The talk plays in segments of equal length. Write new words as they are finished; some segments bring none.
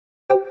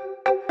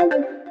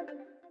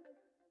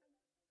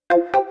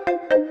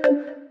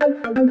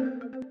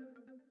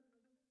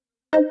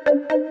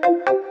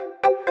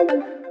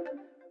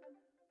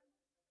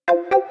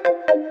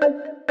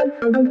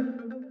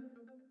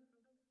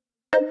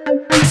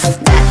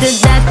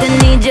Doctor,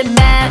 need you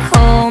back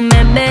home,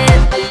 baby.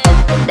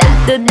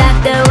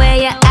 Doctor, where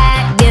you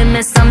at? Give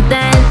me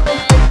something.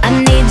 I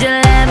need your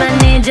love, I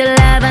need your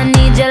love, I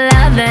need your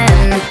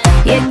loving.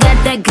 You got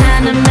that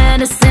kind of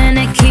medicine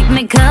that keep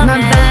me coming.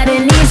 My body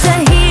needs a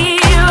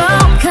hero,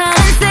 come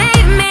and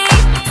save me.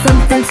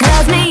 Something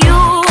tells me you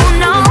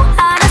know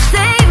how to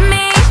save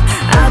me.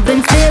 I've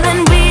been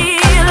feeling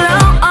real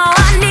low, oh,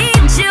 I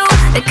need you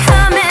to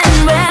come and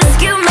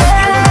rescue me.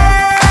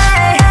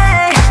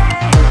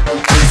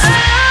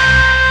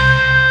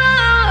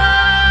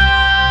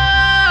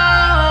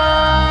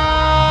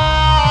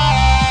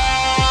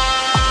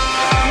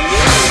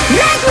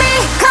 Make me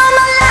come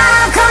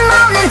alive, come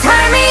on and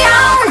turn me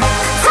on.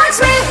 Touch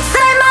me,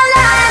 save my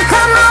life,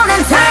 come on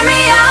and turn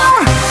me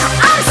on.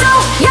 I'm so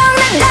young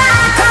to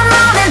die, come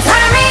on and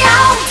turn me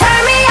on.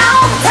 Turn me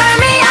on, turn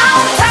me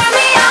on, turn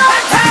me on,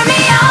 turn me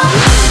on.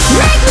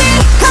 Make me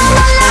come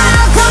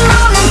alive, come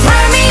on and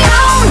turn me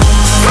on.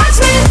 Touch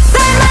me,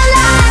 save my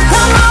life,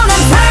 come on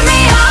and turn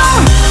me on.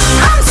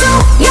 I'm so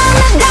young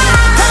to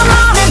die, come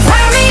on and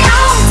turn me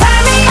on.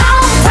 Turn me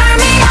on, turn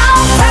me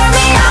on, turn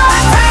me on,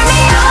 turn me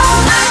on,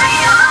 turn me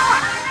on.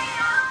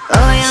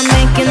 Oh, yeah,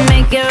 make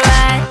it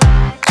right.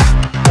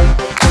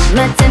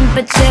 My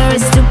temperature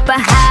is super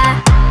high.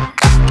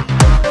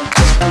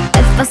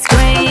 If I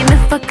scream,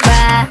 if I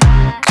cry,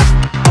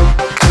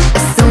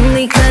 it's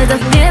only 'cause I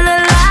feel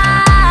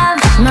alive.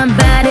 My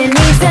body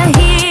needs a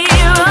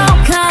hero,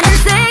 come and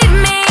save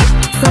me.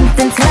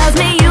 Something tells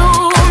me you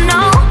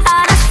know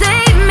how to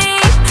save me.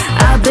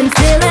 I've been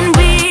feeling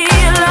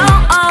real low,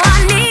 oh, I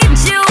need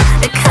you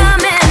to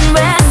come and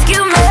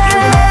rescue me.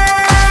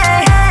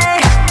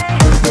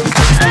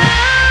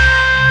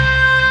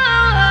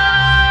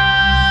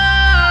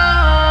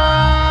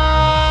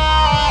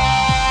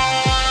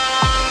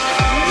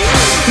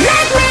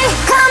 Make me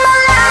come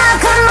alive,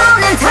 come on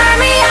and turn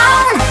me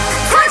on.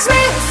 Touch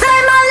me,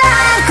 save my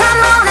life,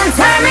 come on and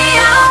turn me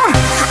on.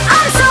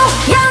 I'm so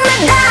young to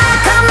die,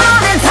 come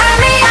on and turn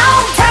me on.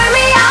 Turn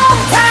me on,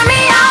 turn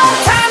me on,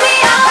 turn me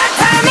on,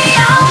 turn me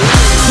on.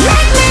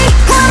 Make me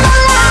come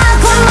alive,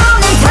 come on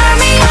and turn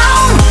me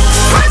on.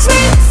 Touch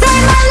me,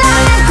 save my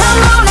life,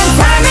 come on and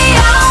turn me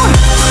on.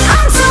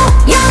 I'm so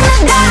young to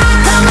die,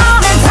 come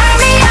on and turn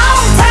me on.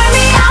 Turn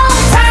me on,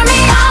 turn me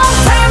on,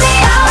 turn me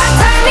on,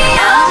 turn me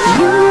on.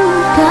 You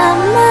got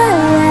my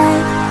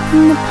life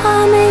in the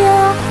palm of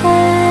your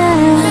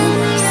hand.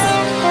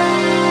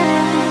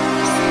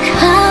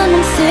 Come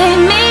and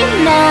save me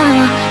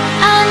now.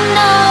 I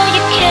know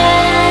you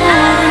can.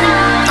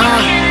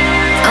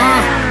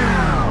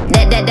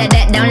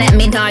 Don't let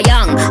me die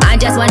young. I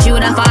just want you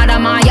to father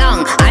my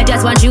young. I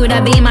just want you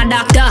to be my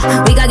doctor.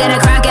 We gotta get a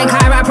crack and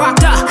car